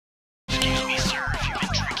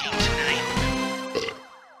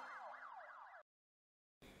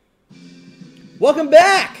Welcome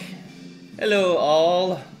back! Hello,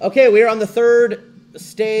 all. Okay, we are on the third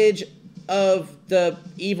stage of the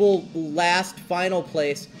evil last final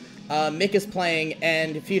place. Mick is playing,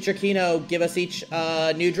 and future Kino give us each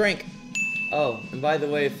a new drink. Oh, and by the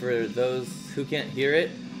way, for those who can't hear it,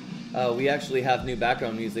 we actually have new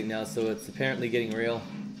background music now, so it's apparently getting real.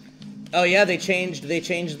 Oh yeah, they changed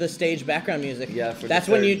the stage background music. Yeah, for that's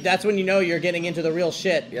when you know you're getting into the real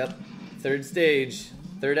shit. Yep. Third stage.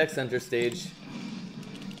 Third X-Center stage.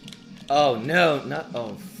 Oh no,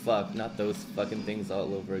 oh fuck, not those fucking things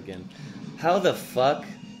all over again. How the fuck?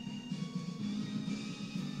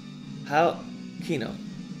 Kino.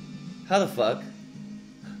 How the fuck?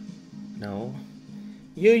 No.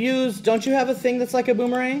 Don't you have a thing that's like a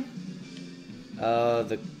boomerang?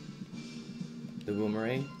 The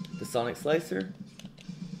boomerang? The Sonic Slicer?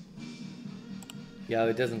 Yeah,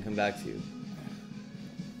 it doesn't come back to you.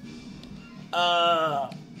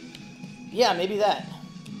 Yeah, maybe that.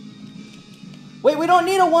 Wait, we don't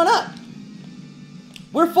need a 1-up.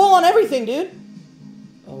 We're full on everything, dude.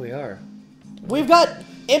 Oh, we are. We've got,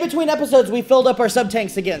 in between episodes, we filled up our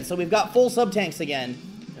sub-tanks again, so we've got full sub-tanks again.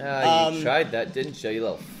 You tried that, didn't you, you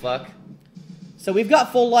little fuck? So we've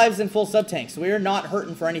got full lives and full sub-tanks, so we are not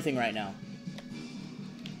hurting for anything right now.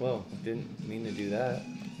 Whoa, I didn't mean to do that.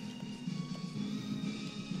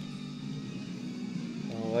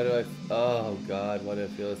 Oh, oh god, why do I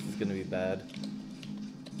feel this is gonna be bad?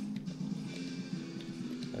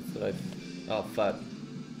 That's what oh, fuck.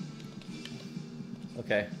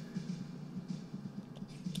 Okay.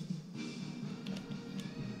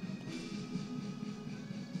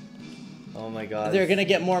 Oh my god. They're gonna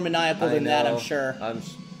get more maniacal than that, I'm sure. I'm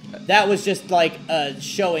that was just like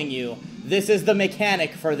showing you, this is the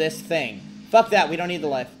mechanic for this thing. Fuck that, we don't need the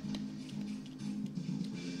life.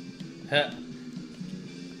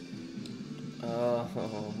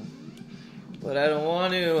 Oh, but I don't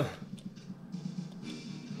want to.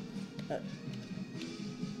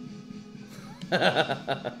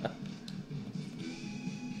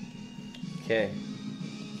 Okay.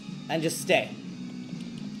 And just stay.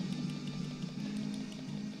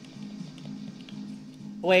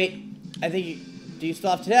 Wait, I think do you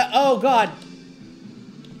still have to? Oh god.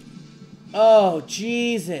 Oh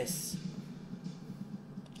Jesus.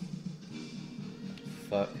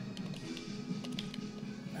 Fuck.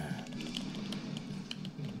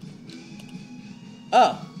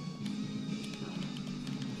 Oh.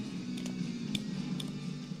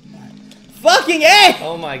 Fucking A!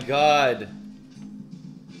 Oh my god.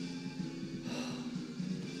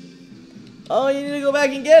 Oh, you need to go back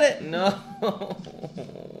and get it. No.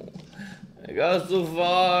 I got so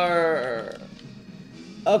far.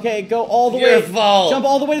 Okay, go all the Your way. fault. Jump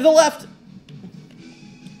all the way to the left.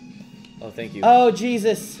 Oh, thank you. Oh,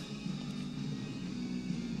 Jesus.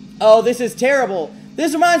 Oh, this is terrible.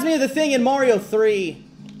 This reminds me of the thing in Mario 3.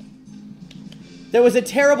 There was a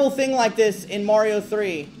terrible thing like this in Mario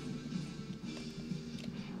 3.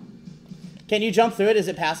 Can you jump through it? Is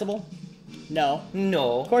it passable? No.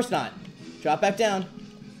 No. Of course not. Drop back down.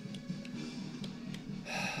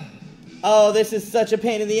 Oh, this is such a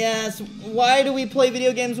pain in the ass. Why do we play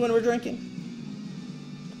video games when we're drinking?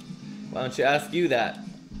 Why don't you ask you that?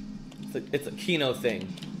 It's a Kino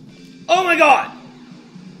thing. Oh my god!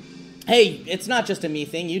 Hey, it's not just a me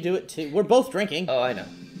thing. You do it too. We're both drinking. Oh, I know.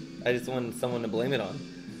 I just wanted someone to blame it on.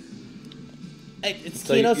 It's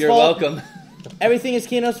so Kino's you're fault. welcome. Everything is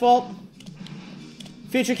Kino's fault.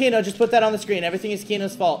 Future Kino, just put that on the screen. Everything is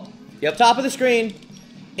Kino's fault. Yep. Top of the screen,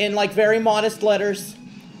 in like very modest letters,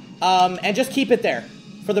 and just keep it there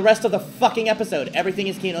for the rest of the fucking episode. Everything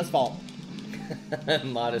is Kino's fault.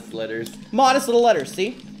 Modest letters. Modest little letters.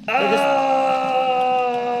 See? No,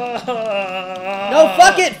 No,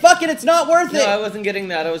 fuck it! Fuck it! It's not worth it! No, I wasn't getting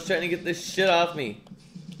that. I was trying to get this shit off me.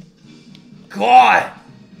 God!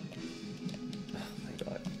 Oh my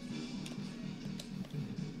god.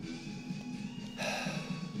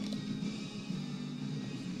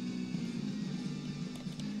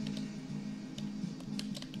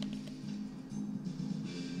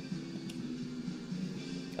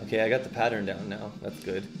 Okay, I got the pattern down now. That's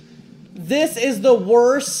good. This is the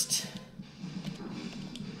worst.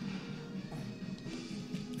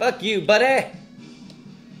 Fuck you, buddy!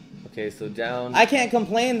 Okay, so down. I can't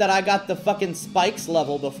complain that I got the fucking spikes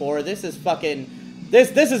level before. This is fucking...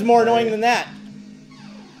 This is more annoying than that.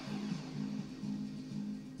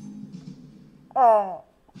 Oh.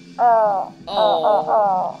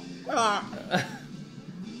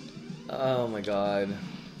 Oh my god.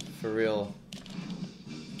 For real.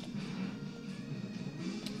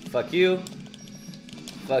 Fuck you.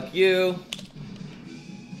 Fuck you.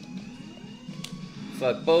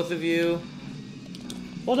 Fuck both of you.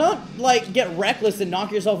 Well, don't, like, get reckless and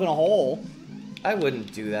knock yourself in a hole. I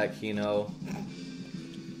wouldn't do that, Kino.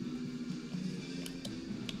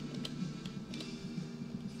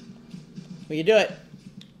 We can do it.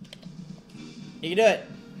 You can do it.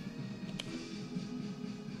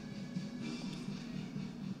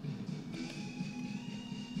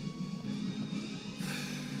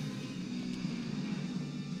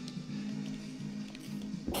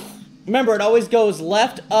 Remember, it always goes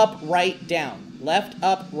left, up, right, down. Left,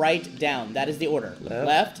 up, right, down. That is the order.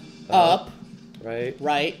 Left, up,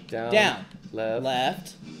 right, down.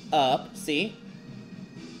 Left, up, see?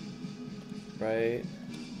 Right,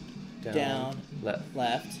 down,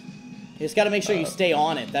 left. You just gotta make sure you stay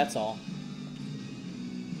on it, that's all.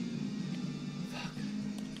 Fuck.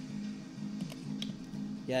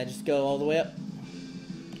 Yeah, just go all the way up.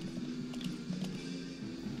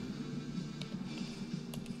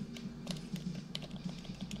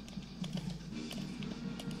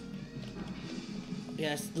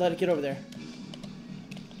 Yes, let it get over there.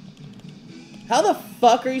 How the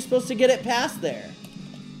fuck are you supposed to get it past there?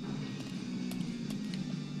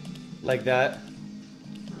 Like that?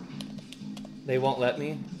 They won't let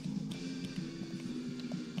me?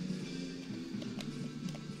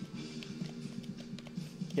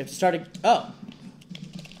 You have to start a... Oh.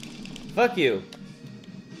 Fuck you.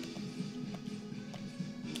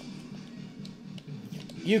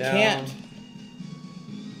 You can't.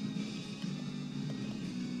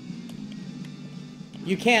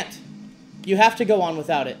 You can't. You have to go on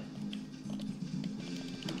without it.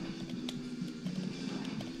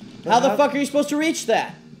 How the fuck are you supposed to reach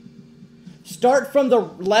that? Start from the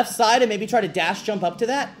left side and maybe try to dash jump up to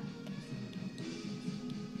that?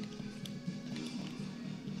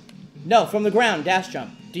 No, from the ground, dash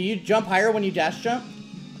jump. Do you jump higher when you dash jump?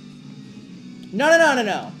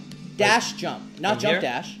 No. Dash jump, not jump here?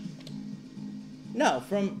 dash. No,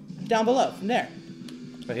 from down below, from there.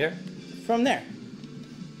 Right here? From there.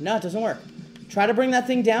 No, it doesn't work. Try to bring that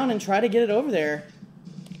thing down and try to get it over there.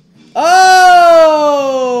 Oh!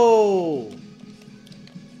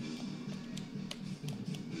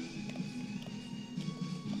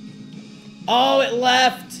 Oh, it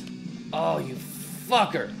left. Oh, you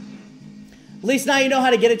fucker. At least now you know how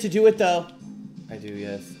to get it to do it, though. I do,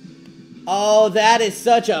 yes. Oh, that is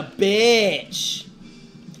such a bitch.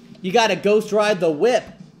 You gotta ghost ride the whip.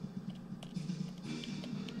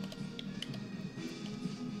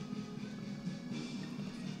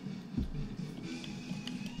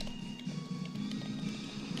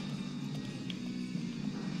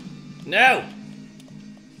 No!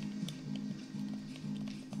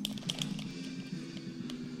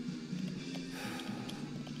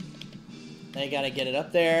 They gotta get it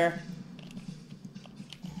up there.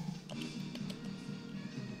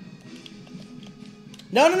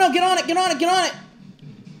 No, get on it, get on it, get on it!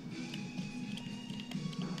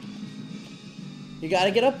 You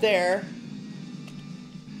gotta get up there.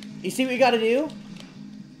 You see what you gotta do?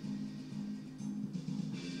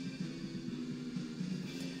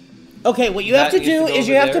 Okay, what you have to do is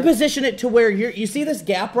you have to position it to where you see this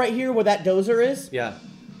gap right here where that dozer is? Yeah.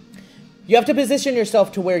 You have to position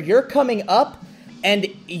yourself to where you're coming up and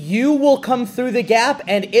you will come through the gap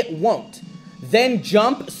and it won't. Then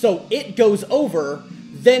jump so it goes over,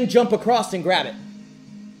 then jump across and grab it.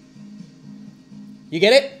 You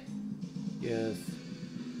get it? Yes.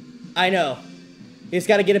 I know. You just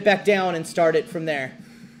got to get it back down and start it from there.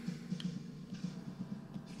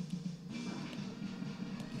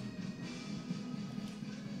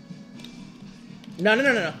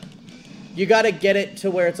 No. You got to get it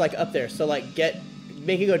to where it's like up there. So like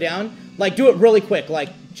make it go down. Like do it really quick. Like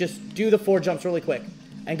just do the 4 jumps really quick.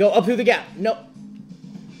 And go up through the gap. Nope.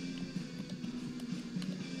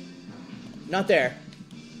 Not there.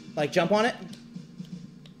 Like jump on it.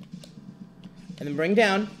 And then bring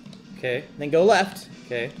down. Okay. Then go left.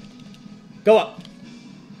 Okay. Go up.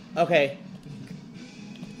 Okay.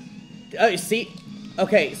 Oh, you see?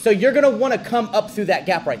 Okay, so you're going to want to come up through that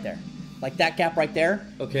gap right there. Like that gap right there.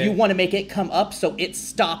 Okay. You want to make it come up so it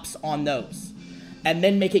stops on those. And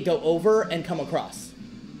then make it go over and come across.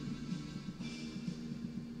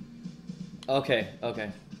 Okay.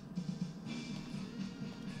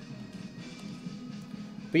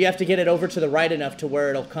 But you have to get it over to the right enough to where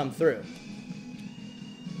it'll come through.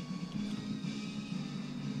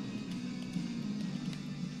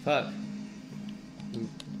 Fuck.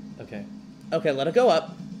 Okay. Okay, let it go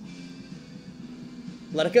up.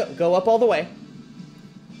 Let it go. Go up all the way.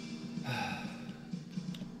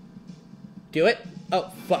 Do it.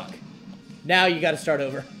 Oh, fuck. Now you gotta start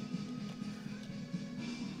over.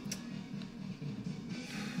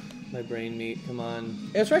 My brain meat, come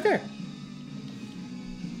on. It's right there.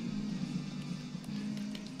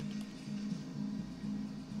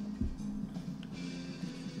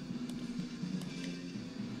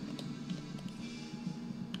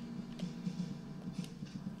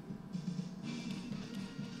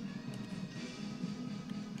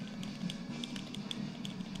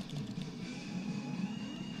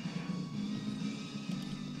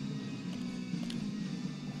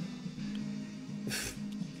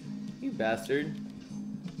 bastard.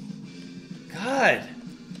 God!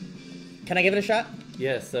 Can I give it a shot?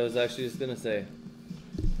 Yes, I was actually just gonna say.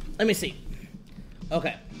 Let me see.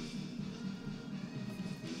 Okay.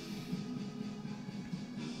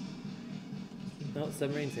 No,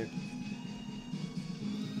 submarine's here.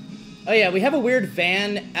 Oh yeah, we have a weird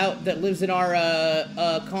van out that lives in our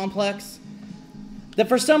complex that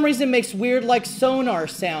for some reason makes weird like sonar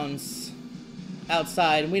sounds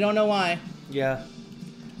outside, and we don't know why. Yeah.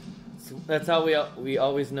 So that's how we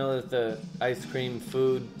always know that the ice cream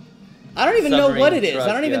food. I don't even know what it is. Truck,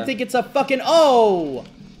 I don't even think it's a fucking... Oh!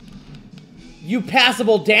 You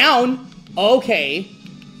passable down? Okay.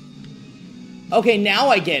 Okay, now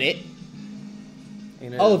I get it.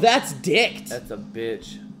 Oh, that's dicked. That's a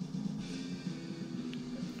bitch.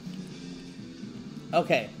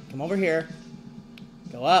 Okay, come over here.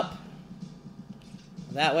 Go up.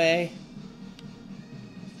 That way.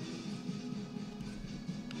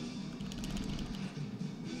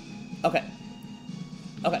 Okay.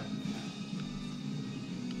 Okay.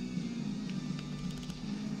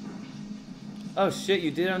 Oh shit, you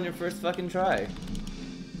did it on your first fucking try.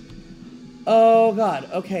 Oh god,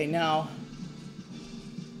 okay, now.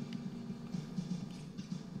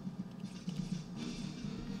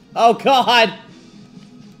 Oh god!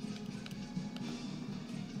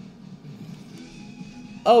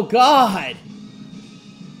 Oh god!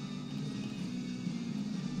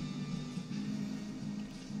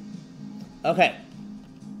 Okay.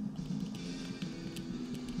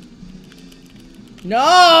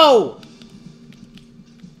 No!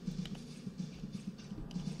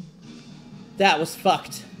 That was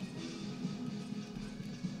fucked.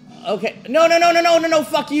 Okay. No,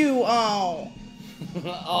 fuck you. Oh.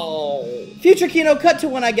 Oh. Future Kino, cut to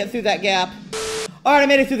when I get through that gap. Alright, I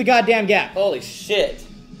made it through the goddamn gap. Holy shit.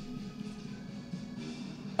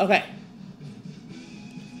 Okay.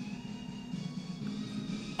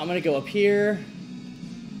 I'm gonna go up here.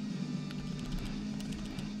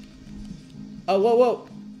 Oh, whoa.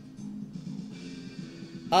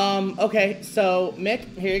 Okay, so,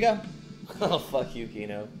 Mick, here you go. Oh, fuck you,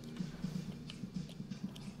 Kino.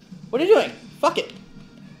 What are you doing? Fuck it.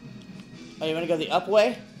 Oh, you wanna go the up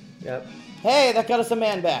way? Yep. Hey, that got us a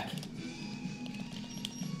man back.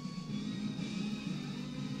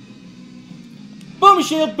 Boom your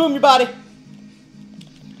shield, boom your body.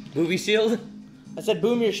 Booby shield? I said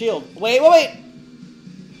boom your shield. Wait. Well,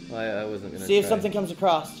 I wasn't gonna See if try. something comes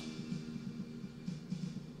across.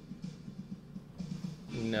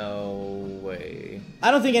 No way.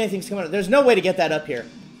 I don't think anything's coming up. There's no way to get that up here.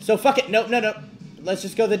 So fuck it. Nope. Let's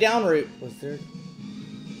just go the down route. Was there?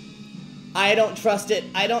 I don't trust it.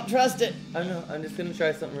 I don't trust it. I don't know. I'm just gonna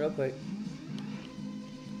try something real quick.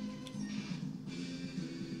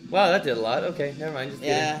 Wow, that did a lot. Okay, never mind. Just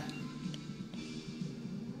Yeah. kidding.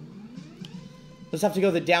 Let's have to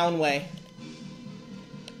go the down way.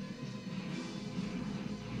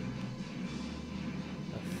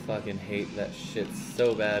 I fucking hate that shit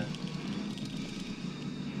so bad.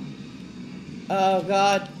 Oh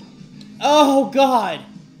god. Oh god.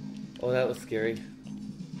 Oh, that was scary.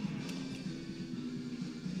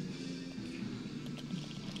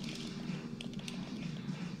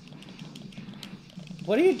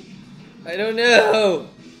 What are you? I don't know.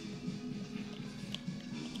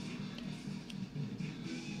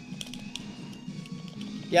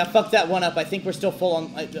 Yeah, fuck that one up. I think we're still full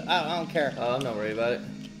on. I don't care. Oh, I'm not worried about it.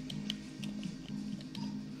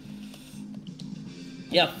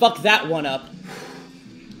 Yeah, fuck that one up.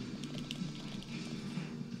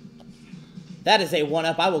 That is a one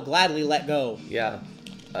up I will gladly let go. Yeah,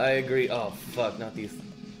 I agree. Oh, fuck, not these.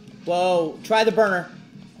 Whoa, try the burner.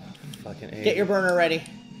 Fucking A. Get your burner ready.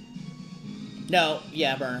 No,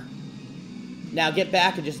 yeah, burner. Now get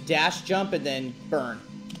back and just dash jump and then burn.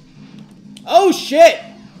 Oh shit!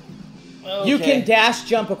 Okay. You can dash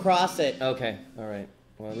jump across it. Okay, alright.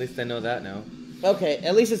 Well, at least I know that now. Okay,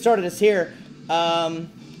 at least it started us here. Ah.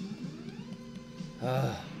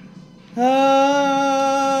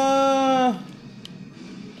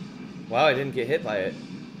 Wow, I didn't get hit by it.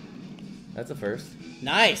 That's a first.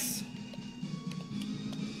 Nice.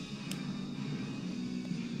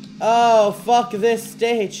 Oh, fuck this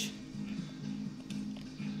stage.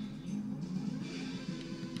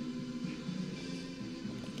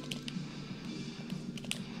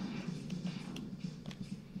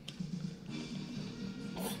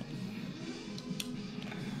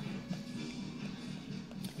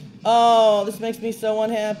 Oh, this makes me so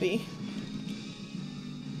unhappy.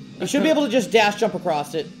 You should be able to just dash jump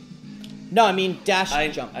across it. No, I mean dash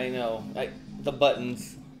jump. I know. The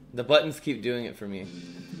buttons. The buttons keep doing it for me.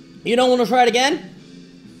 You don't want to try it again?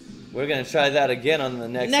 We're gonna try that again on the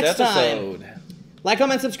next Next time. episode. Like,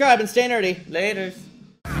 comment, subscribe, and stay nerdy. Laters.